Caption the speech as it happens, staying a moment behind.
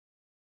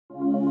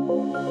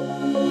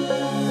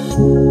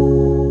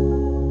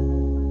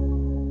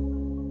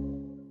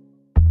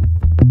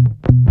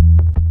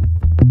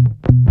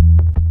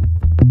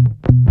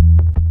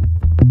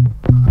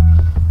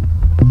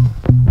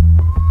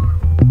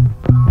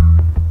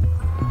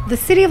The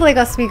city of Lake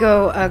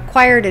Oswego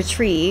acquired a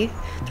tree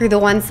through the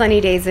One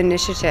Sunny Days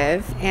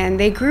initiative, and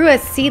they grew a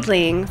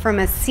seedling from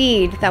a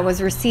seed that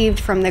was received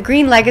from the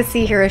Green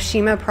Legacy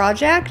Hiroshima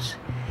Project.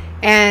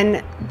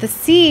 And the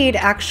seed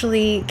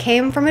actually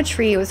came from a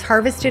tree. It was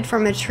harvested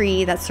from a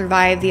tree that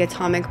survived the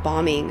atomic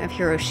bombing of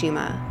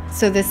Hiroshima.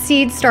 So the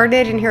seed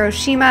started in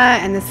Hiroshima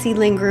and the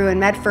seedling grew in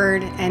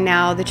Medford, and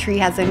now the tree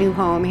has a new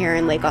home here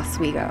in Lake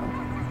Oswego.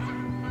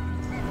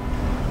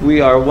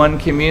 We are one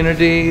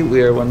community,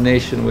 we are one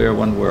nation, we are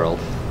one world.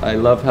 I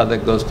love how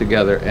that goes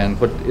together, and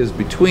what is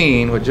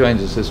between, what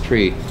joins us, this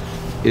tree,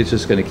 is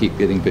just going to keep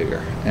getting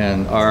bigger.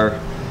 And our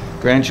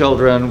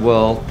grandchildren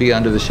will be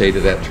under the shade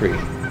of that tree.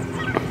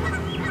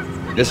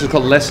 This is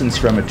called Lessons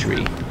from a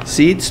Tree.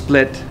 Seed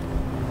split,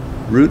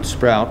 root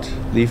sprout,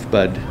 leaf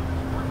bud.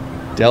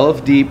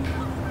 Delve deep,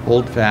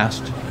 hold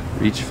fast,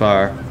 reach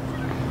far.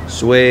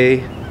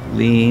 Sway,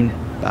 lean,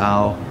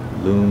 bow,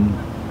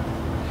 loom.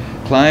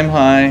 Climb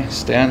high,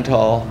 stand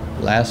tall,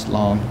 last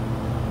long.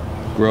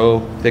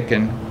 Grow,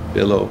 thicken,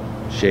 billow,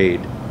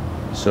 shade,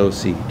 sow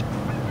seed.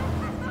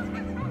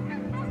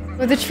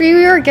 Well, the tree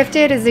we were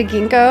gifted is a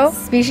ginkgo.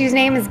 Species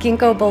name is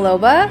Ginkgo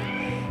biloba.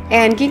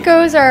 And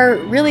ginkgos are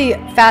really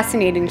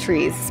fascinating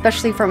trees,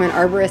 especially from an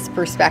arborist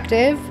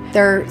perspective.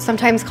 They're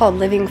sometimes called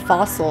living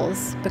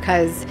fossils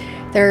because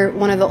they're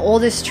one of the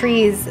oldest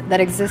trees that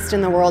exist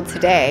in the world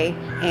today,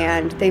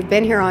 and they've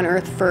been here on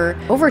Earth for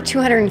over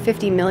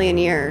 250 million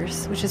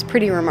years, which is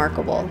pretty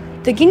remarkable.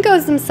 The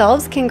ginkgos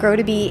themselves can grow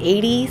to be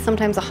 80,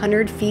 sometimes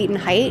 100 feet in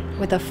height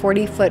with a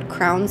 40-foot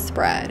crown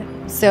spread.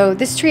 So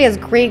this tree has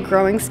great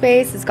growing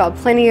space. It's got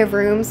plenty of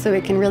room so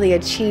it can really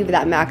achieve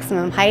that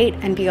maximum height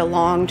and be a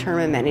long-term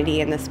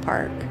amenity in this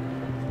park.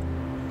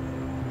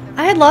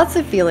 I had lots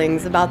of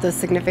feelings about the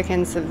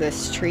significance of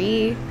this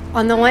tree.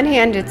 On the one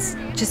hand, it's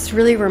just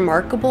really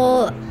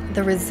remarkable,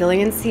 the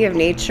resiliency of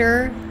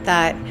nature,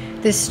 that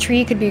this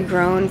tree could be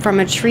grown from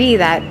a tree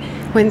that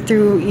went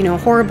through,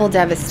 horrible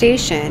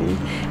devastation,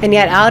 and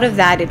yet out of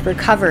that it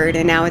recovered,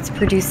 and now it's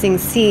producing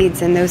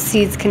seeds, and those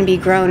seeds can be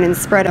grown and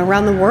spread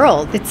around the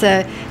world. It's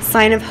a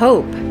sign of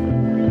hope.